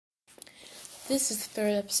This is the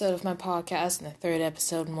third episode of my podcast and the third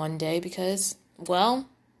episode in one day because, well,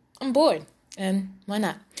 I'm bored and why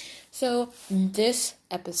not? So this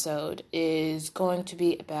episode is going to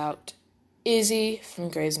be about Izzie from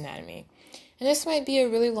Grey's Anatomy. And this might be a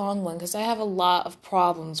really long one because I have a lot of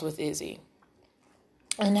problems with Izzie.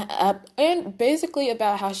 And basically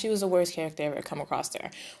about how she was the worst character I've ever come across there.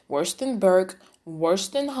 Worse than Burke, worse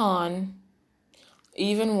than Han,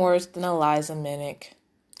 even worse than Eliza Minnick,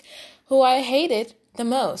 who I hated the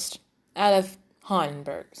most out of Han and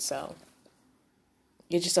Burke. So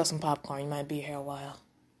get yourself some popcorn. You might be here a while.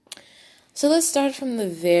 So let's start from the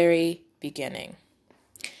very beginning.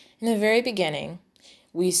 In the very beginning,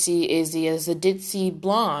 we see Izzie as a ditzy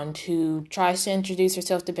blonde who tries to introduce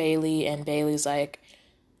herself to Bailey, and Bailey's like,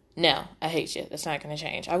 no, I hate you. That's not going to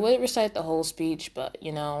change. I would recite the whole speech, but,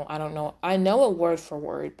 I don't know. I know it word for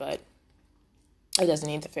word, but it doesn't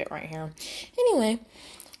need to fit right here. Anyway,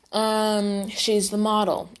 she's the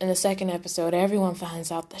model. In the second episode, everyone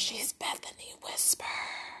finds out that she's Bethany Whisper.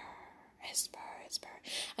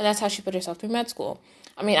 And that's how she put herself through med school.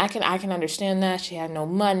 I mean, I can understand that. She had no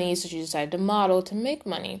money, so she decided to model to make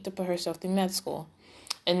money to put herself through med school.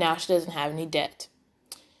 And now she doesn't have any debt.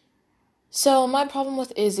 So my problem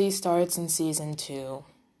with Izzie starts in season 2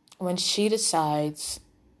 when she decides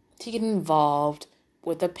to get involved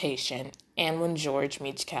with a patient and when George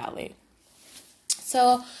meets Callie.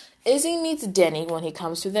 So Izzie meets Denny when he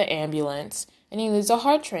comes to the ambulance and he needs a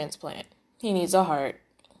heart transplant. He needs a heart.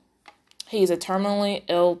 He's a terminally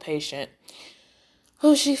ill patient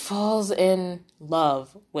who she falls in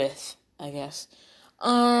love with, I guess.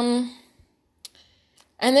 And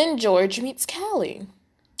then George meets Callie.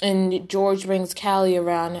 And George brings Callie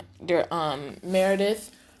around.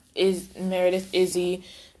 Meredith, Izzie,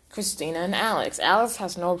 Christina, and Alex. Alex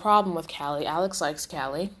has no problem with Callie. Alex likes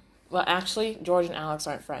Callie. Well, actually, George and Alex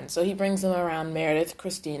aren't friends. So he brings them around Meredith,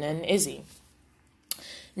 Christina, and Izzie.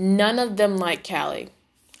 None of them like Callie.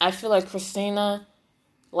 I feel like Christina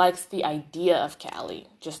likes the idea of Callie,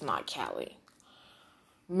 just not Callie.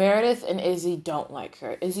 Meredith and Izzie don't like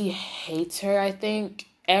her. Izzie hates her, I think.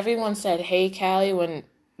 Everyone said, hey, Callie, when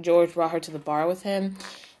George brought her to the bar with him.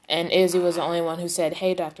 And Izzie was the only one who said,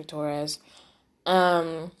 hey, Dr. Torres.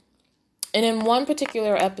 And in one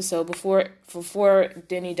particular episode, before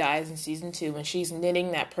Denny dies in season 2, when she's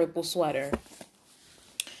knitting that purple sweater,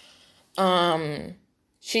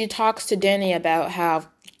 she talks to Denny about how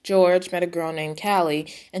George met a girl named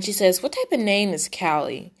Callie, and she says, what type of name is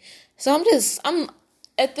Callie? So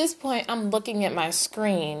at this point, I'm looking at my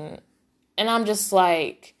screen, and I'm just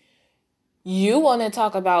like, you want to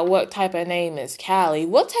talk about what type of name is Callie?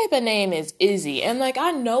 What type of name is Izzie? And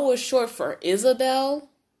I know it's short for Isabel,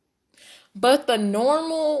 but the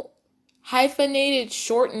normal hyphenated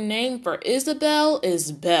shortened name for Isabel is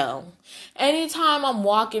Belle. Anytime I'm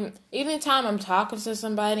talking to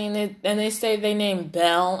somebody and they say they name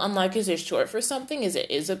Belle, I'm like, is it short for something? Is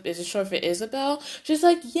it short for Isabel? She's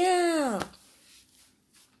like, yeah.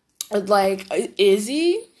 Like,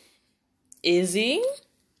 Izzie?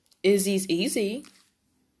 Izzie's easy.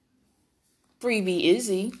 Freebie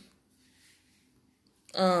Izzie.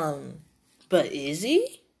 But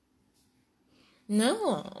Izzie?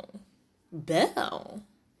 No. Belle.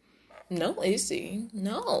 No, Izzie.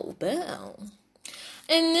 No, Belle.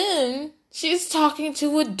 And then she's talking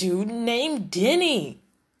to a dude named Denny.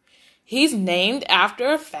 He's named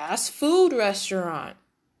after a fast food restaurant.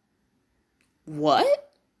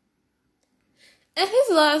 What? And his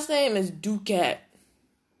last name is Duquette.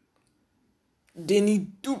 Denny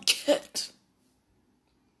Duquette.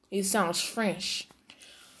 He sounds French.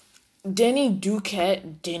 Denny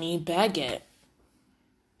Duquette, Denny Baguette.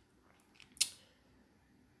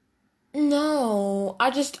 No, I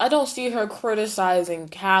don't see her criticizing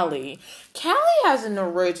Callie. Callie has an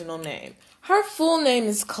original name. Her full name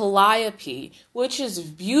is Calliope, which is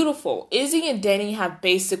beautiful. Izzie and Denny have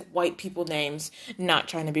basic white people names. Not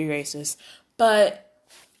trying to be racist. But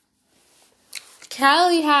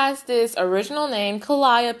Callie has this original name,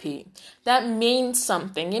 Calliope. That means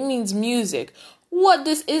something. It means music. What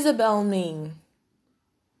does Isabel mean?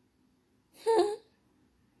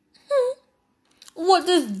 What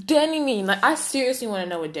does Denny mean? I seriously want to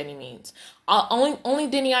know what Denny means. Only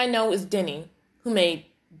Denny I know is Denny, who made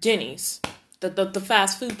Denny's, the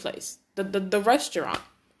fast food place, the restaurant.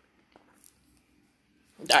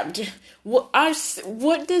 What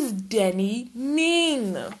does Denny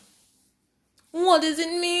mean? What does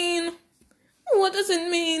it mean? What does it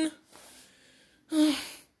mean?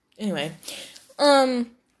 Anyway,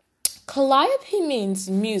 Calliope means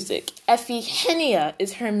music. Ephigenia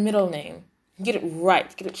is her middle name. Get it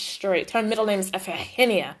right. Get it straight. Her middle name is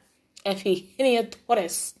Ephigenia. Iphigenia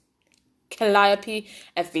Torres. Calliope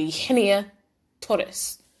Iphigenia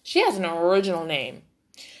Torres. She has an original name.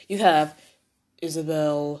 You have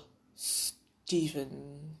Izzie Stevens.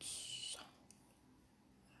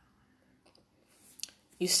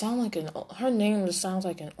 You sound like her name just sounds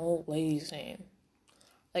like an old lady's name.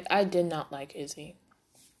 Like, I did not like Izzie.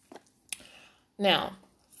 Now,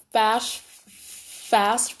 fast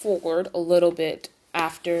forward a little bit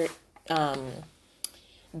after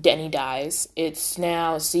Denny dies. It's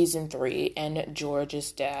now season 3, and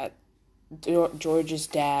George's dad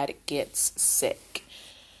gets sick.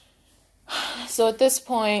 So at this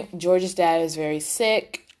point, George's dad is very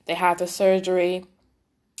sick. They have the surgery.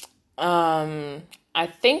 I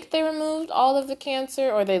think they removed all of the cancer,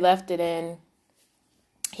 or they left it in.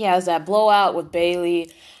 He has that blowout with Bailey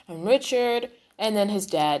and Richard, and then his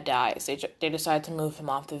dad dies. They decide to move him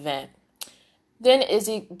off the vent.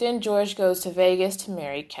 Then George goes to Vegas to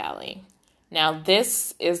marry Callie. Now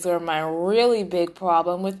this is where my really big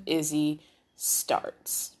problem with Izzie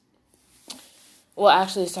starts. Well,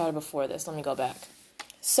 actually, it started before this. Let me go back.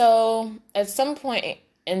 So, at some point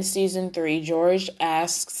in season 3, George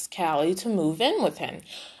asks Callie to move in with him.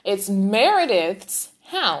 It's Meredith's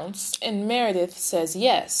house, and Meredith says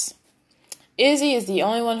yes. Izzie is the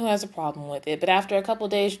only one who has a problem with it, but after a couple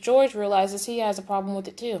days, George realizes he has a problem with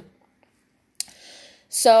it too.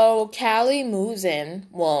 So, Callie moves in.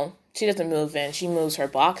 Well, she doesn't move in. She moves her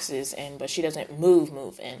boxes in, but she doesn't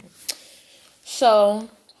move in. So,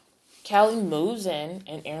 Callie moves in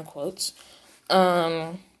air quotes,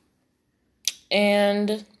 and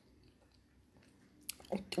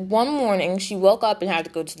one morning she woke up and had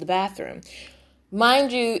to go to the bathroom.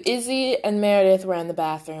 Mind you, Izzie and Meredith were in the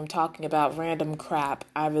bathroom talking about random crap.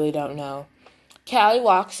 I really don't know. Callie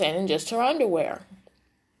walks in just her underwear,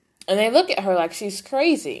 and they look at her like she's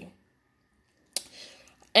crazy.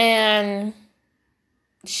 And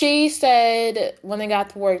she said when they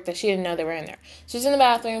got to work that she didn't know they were in there. She's in the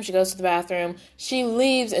bathroom. She goes to the bathroom. She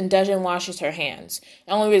leaves and doesn't wash her hands.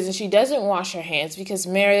 The only reason she doesn't wash her hands is because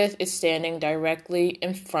Meredith is standing directly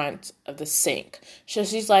in front of the sink. So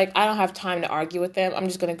she's like, I don't have time to argue with them. I'm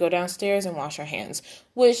just going to go downstairs and wash her hands,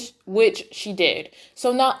 which she did.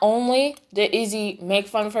 So not only did Izzie make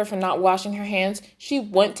fun of her for not washing her hands, she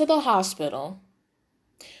went to the hospital,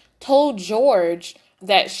 told George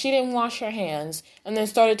that she didn't wash her hands, and then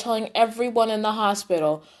started telling everyone in the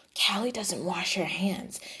hospital, Callie doesn't wash her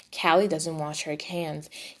hands. Callie doesn't wash her hands.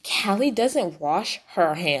 Callie doesn't wash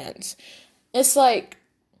her hands. It's like,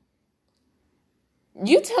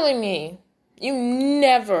 you telling me you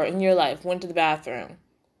never in your life went to the bathroom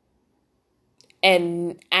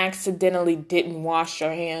and accidentally didn't wash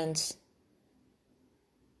your hands?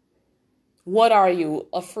 What are you,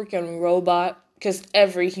 a freaking robot? Because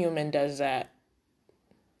every human does that.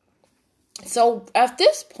 So at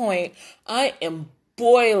this point, I am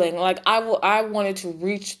boiling. Like, I wanted to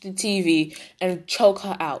reach the TV and choke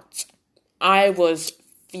her out. I was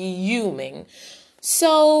fuming.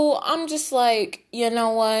 So I'm just like, you know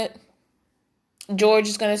what? George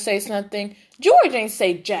is going to say something. George ain't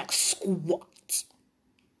say jack squat.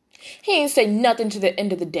 He ain't say nothing to the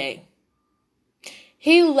end of the day.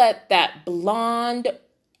 He let that blonde,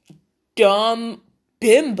 dumb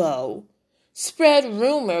bimbo spread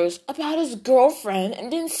rumors about his girlfriend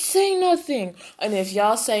and didn't say nothing. And if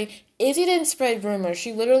y'all say, Izzie didn't spread rumors,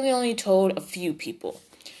 she literally only told a few people.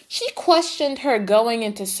 She questioned her going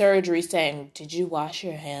into surgery saying, did you wash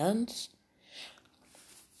your hands?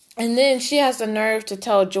 And then she has the nerve to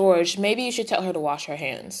tell George, maybe you should tell her to wash her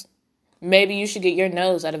hands. Maybe you should get your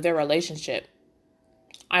nose out of their relationship.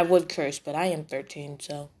 I would curse, but I am 13,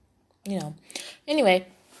 so, you know. Anyway,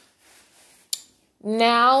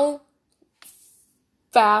 now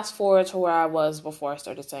fast forward to where I was before I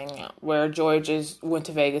started saying that, where George went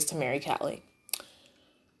to Vegas to marry Callie.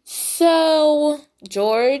 So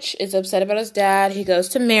George is upset about his dad. He goes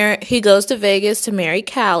to Vegas to marry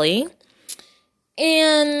Callie,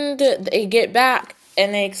 and they get back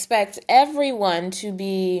and they expect everyone to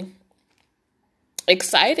be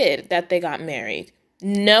excited that they got married.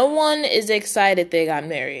 No one is excited they got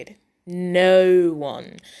married. No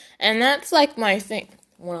one. And that's like my thing.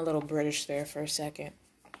 Went a little British there for a second.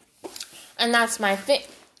 And that's my thing.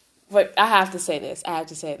 But I have to say this.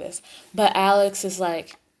 But Alex is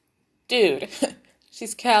like, dude,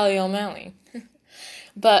 she's Callie O'Malley.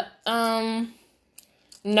 But,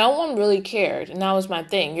 no one really cared. And that was my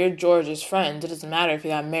thing. You're George's friend. It doesn't matter if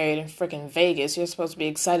you got married in freaking Vegas. You're supposed to be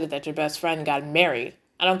excited that your best friend got married.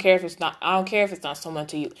 I don't care if it's not someone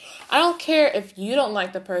to you. I don't care if you don't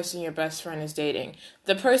like the person your best friend is dating.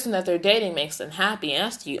 The person that they're dating makes them happy, and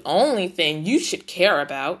that's the only thing you should care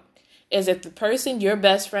about. is if the person your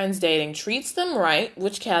best friend's dating treats them right,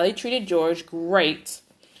 which Callie treated George great,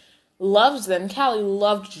 loves them. Callie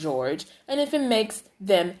loved George, and if it makes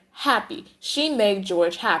them happy. She made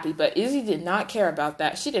George happy, but Izzie did not care about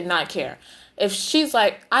that. She did not care. If she's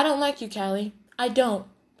like, I don't like you, Callie. I don't.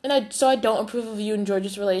 So I don't approve of you and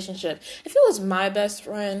George's relationship. If it was my best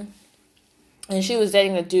friend and she was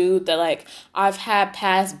dating a dude that, like, I've had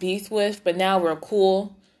past beef with, but now we're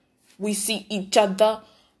cool, we see each other,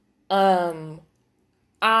 I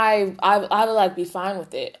would like be fine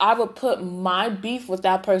with it. I would put my beef with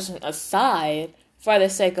that person aside for the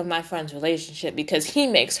sake of my friend's relationship because he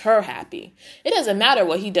makes her happy. It doesn't matter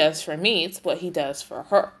what he does for me, it's what he does for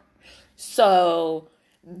her. So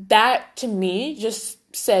that to me just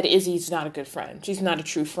said Izzie's not a good friend. She's not a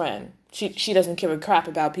true friend. She doesn't give a crap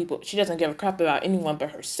about people. She doesn't give a crap about anyone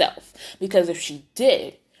but herself. Because if she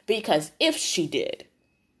did,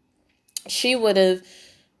 she would have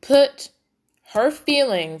put her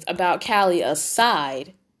feelings about Callie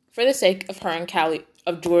aside for the sake of her and Callie,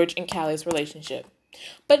 of George and Callie's relationship.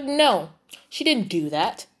 But no, she didn't do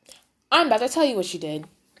that. I'm about to tell you what she did.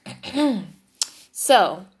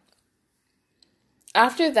 So,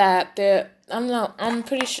 after that, I'm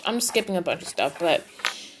pretty sure, I'm skipping a bunch of stuff, but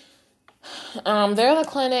they're in the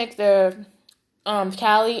clinic.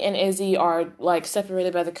 Callie and Izzie are like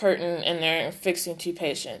separated by the curtain, and they're fixing two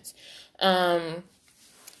patients.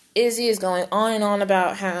 Izzie is going on and on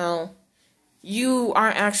about how you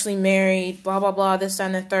aren't actually married, blah, blah, blah, this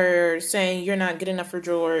and the third, saying you're not good enough for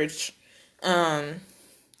George. Callie's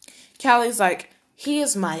like, he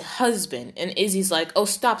is my husband. And Izzie's like, oh,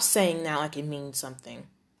 stop saying that like it means something.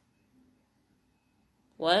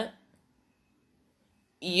 What?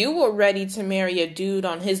 You were ready to marry a dude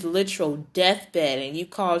on his literal deathbed and you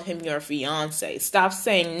called him your fiance. Stop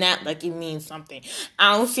saying that like it means something.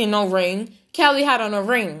 I don't see no ring. Callie had on a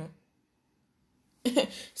ring.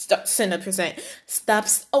 Stop saying that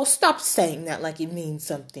like it means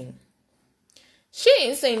something. She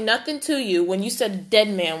ain't saying nothing to you when you said the dead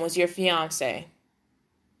man was your fiance.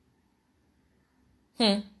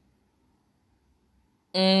 She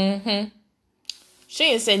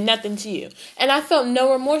didn't say nothing to you. And I felt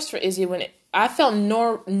no remorse for Izzie when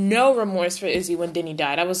Denny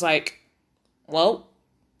died. I was like, well,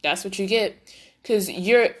 that's what you get. Because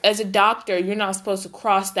as a doctor, you're not supposed to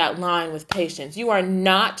cross that line with patients. You are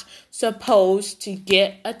not supposed to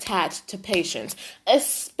get attached to patients,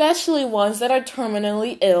 especially ones that are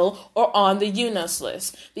terminally ill or on the UNUS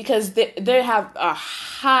list, because they have a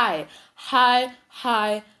high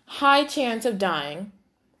chance of dying,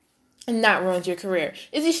 and that ruins your career.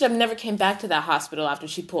 Izzie should have never came back to that hospital after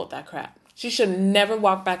she pulled that crap. She should never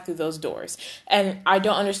walk back through those doors. And I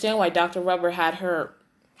don't understand why Dr. Rubber had her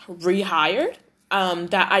rehired.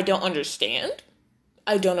 That I don't understand.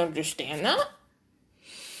 I don't understand that.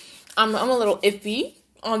 I'm a little iffy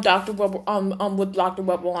on Dr. Rubber, with Dr.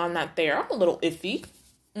 Rubber on that there. I'm a little iffy.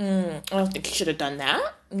 I don't think he should have done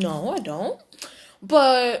that. No, I don't.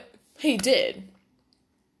 But he did.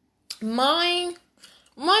 My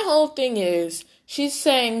whole thing is, she's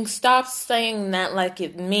saying, stop saying that like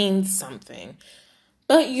it means something.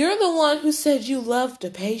 But you're the one who said you loved a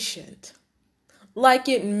patient. Like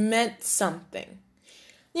it meant something.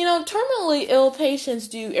 You know, terminally ill patients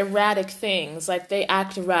do erratic things, like they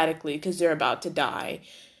act erratically because they're about to die.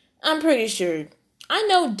 I'm pretty sure. I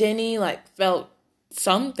know Denny, felt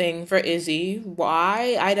something for Izzie.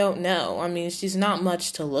 Why? I don't know. I mean, she's not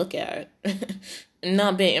much to look at.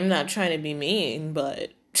 I'm not trying to be mean,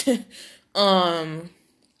 but, I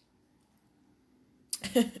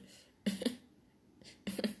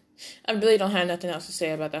really don't have nothing else to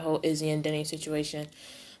say about the whole Izzie and Denny situation.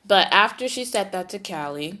 But after she said that to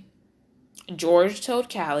Callie, George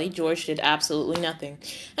told Callie. George did absolutely nothing.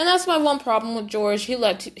 And that's my one problem with George. He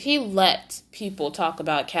let people talk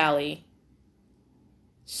about Callie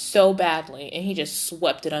so badly, and he just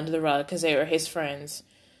swept it under the rug because they were his friends.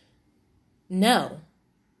 No.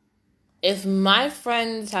 If my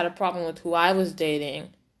friends had a problem with who I was dating,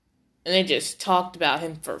 and they just talked about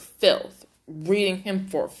him for filth, reading him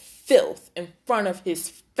for filth in front of his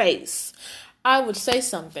face, I would say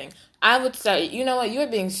something. I would say, you know what, you're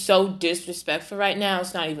being so disrespectful right now,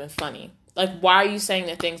 it's not even funny. Why are you saying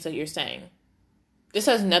the things that you're saying? This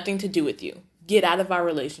has nothing to do with you. Get out of our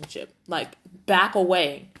relationship. Back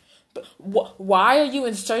away. But why are you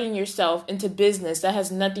inserting yourself into business that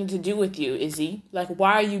has nothing to do with you, Izzie?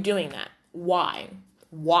 Why are you doing that? Why?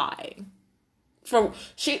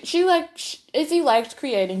 Izzie liked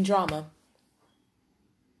creating drama.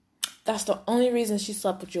 That's the only reason she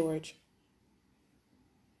slept with George.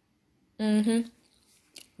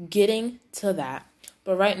 Getting to that.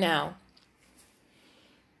 But right now,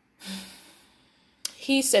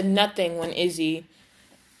 he said nothing when Izzie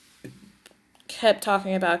kept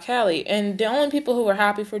talking about Callie. And the only people who were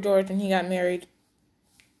happy for George when he got married,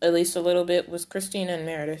 at least a little bit, was Christina and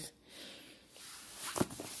Meredith.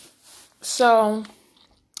 So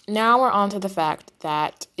now we're on to the fact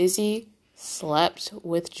that Izzie slept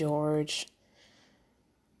with George.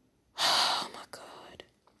 Oh my God.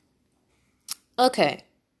 Okay.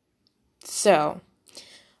 So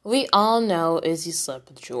we all know Izzie slept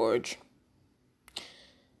with George.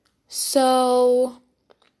 So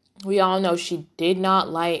we all know she did not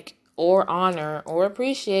like or honor or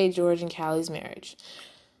appreciate George and Callie's marriage.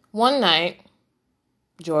 One night,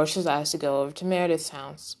 George was asked to go over to Meredith's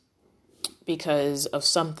house because of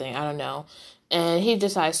something, I don't know. And he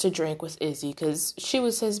decides to drink with Izzie because she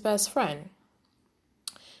was his best friend.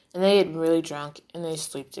 And they get really drunk and they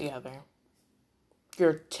sleep together.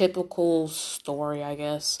 Your typical story, I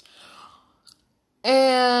guess.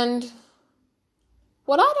 And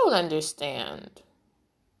what I don't understand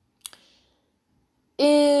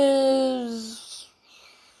is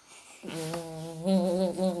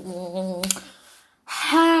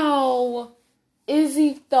how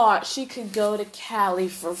Izzie thought she could go to Callie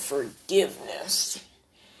for forgiveness.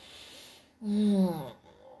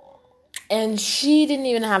 And she didn't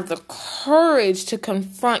even have the courage to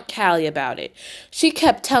confront Callie about it. She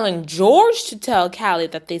kept telling George to tell Callie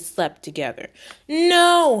that they slept together.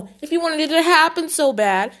 No, if you wanted it to happen so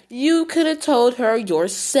bad, you could have told her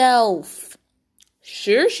yourself.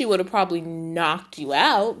 Sure, she would have probably knocked you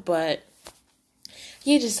out, but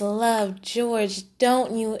you just love George,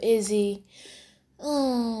 don't you, Izzie?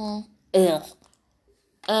 Oh, ugh.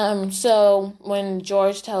 So when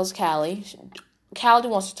George tells Callie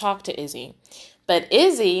wants to talk to Izzie, but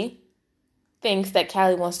Izzie thinks that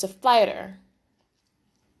Callie wants to fight her.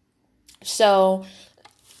 So,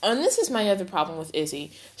 and this is my other problem with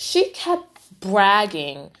Izzie. She kept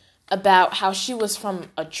bragging about how she was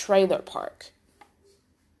from a trailer park.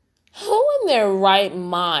 Who in their right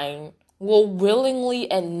mind will willingly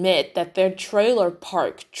admit that their trailer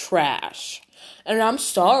park trash? And I'm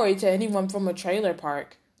sorry to anyone from a trailer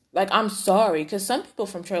park. Like, I'm sorry, because some people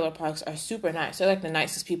from trailer parks are super nice. They're like the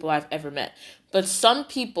nicest people I've ever met. But some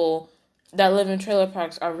people that live in trailer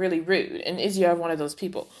parks are really rude. And Izzie are one of those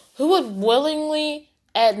people. Who would willingly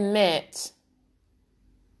admit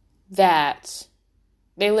that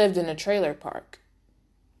they lived in a trailer park?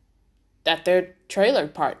 That their trailer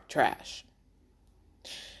park trash?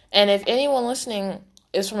 And if anyone listening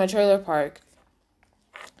is from a trailer park,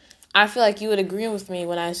 I feel like you would agree with me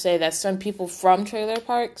when I say that some people from trailer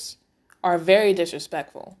parks are very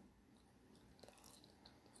disrespectful.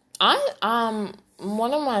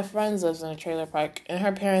 One of my friends lives in a trailer park, and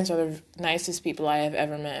her parents are the nicest people I have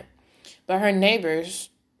ever met. But her neighbors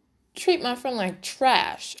treat my friend like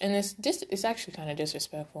trash, and it's actually kind of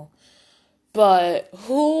disrespectful. But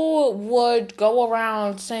who would go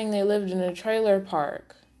around saying they lived in a trailer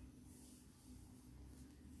park?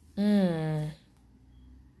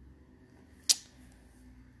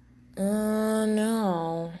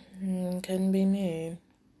 No. Couldn't be me.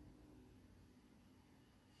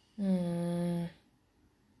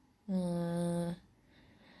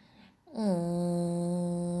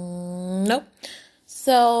 Nope.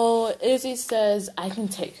 So Izzie says, I can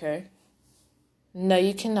take her. No,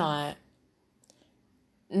 you cannot.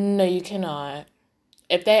 No, you cannot.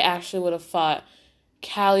 If they actually would have fought,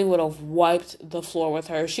 Callie would have wiped the floor with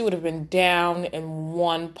her. She would have been down in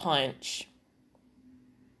one punch.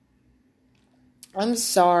 I'm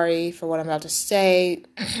sorry for what I'm about to say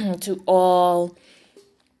to all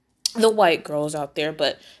the white girls out there,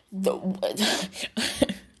 but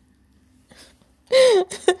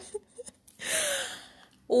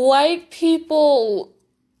white people,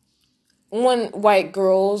 white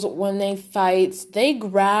girls, when they fight, they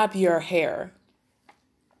grab your hair.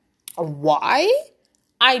 Why?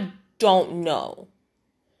 I don't know.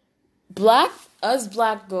 Us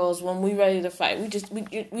black girls, when we ready to fight,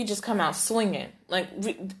 we just come out swinging. Like,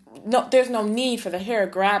 no, there's no need for the hair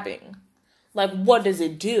grabbing. Like, what does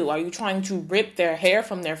it do? Are you trying to rip their hair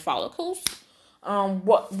from their follicles?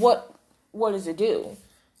 What does it do?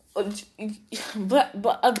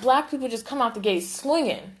 Black people just come out the gate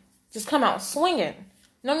swinging. Just come out swinging.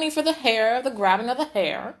 No need for the hair, the grabbing of the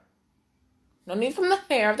hair. No need from the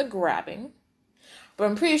hair, the grabbing. But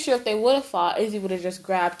I'm pretty sure if they would have fought, Izzie would have just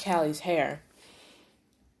grabbed Callie's hair.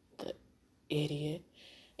 The idiot.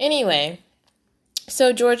 Anyway,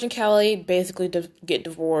 so George and Callie basically get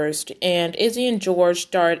divorced, and Izzie and George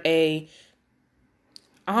start I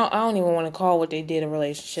don't even want to call what they did a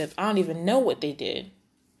relationship. I don't even know what they did.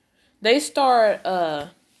 They start a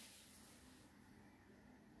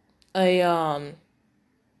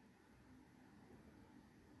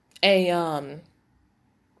a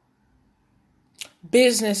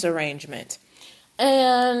business arrangement.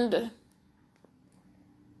 And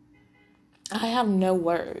I have no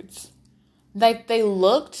words. Like, they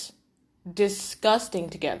looked disgusting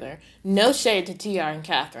together. No shade to TR and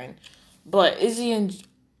Catherine, but Izzie and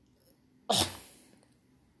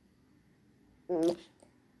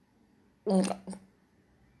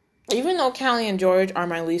even though Callie and George are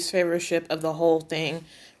my least favorite ship of the whole thing,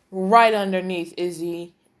 right underneath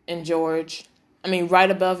Izzie and George, right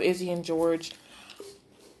above Izzie and George,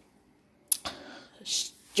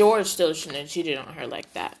 George still shouldn't have cheated on her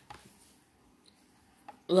like that.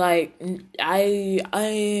 Like, I'm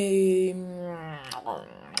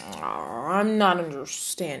not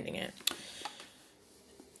understanding it.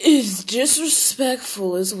 It's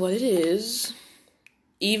disrespectful is what it is.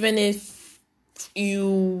 Even if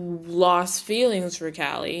you lost feelings for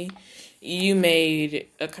Callie, you made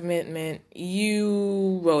a commitment,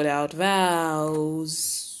 you wrote out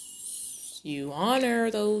vows, you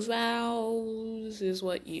honor those vows is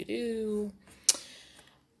what you do.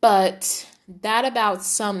 But that about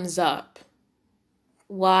sums up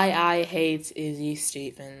why I hate Izzie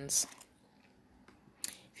Stevens.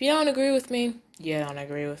 If you don't agree with me, you don't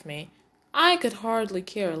agree with me. I could hardly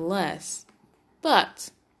care less. But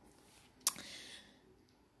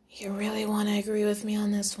you really want to agree with me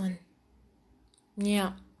on this one?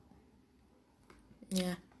 Yeah.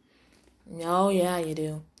 Oh, yeah, you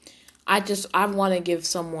do. I want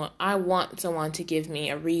someone to give me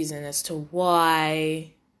a reason as to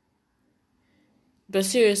why. But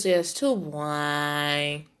seriously, as to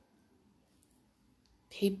why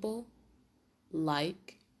people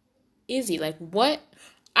like Izzie. Like, what?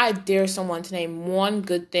 I dare someone to name one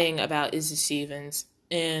good thing about Izzie Stevens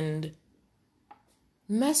and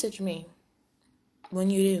message me when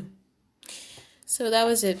you do. So that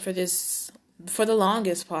was it for the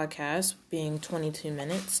longest podcast, being 22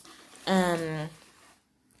 minutes. I'm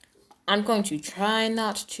going to try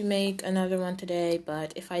not to make another one today,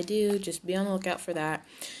 but if I do, just be on the lookout for that.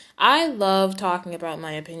 I love talking about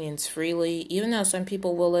my opinions freely, even though some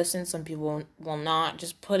people will listen, some people will not.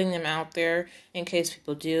 Just putting them out there in case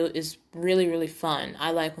people do is really, really fun.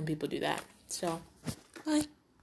 I like when people do that. So, bye.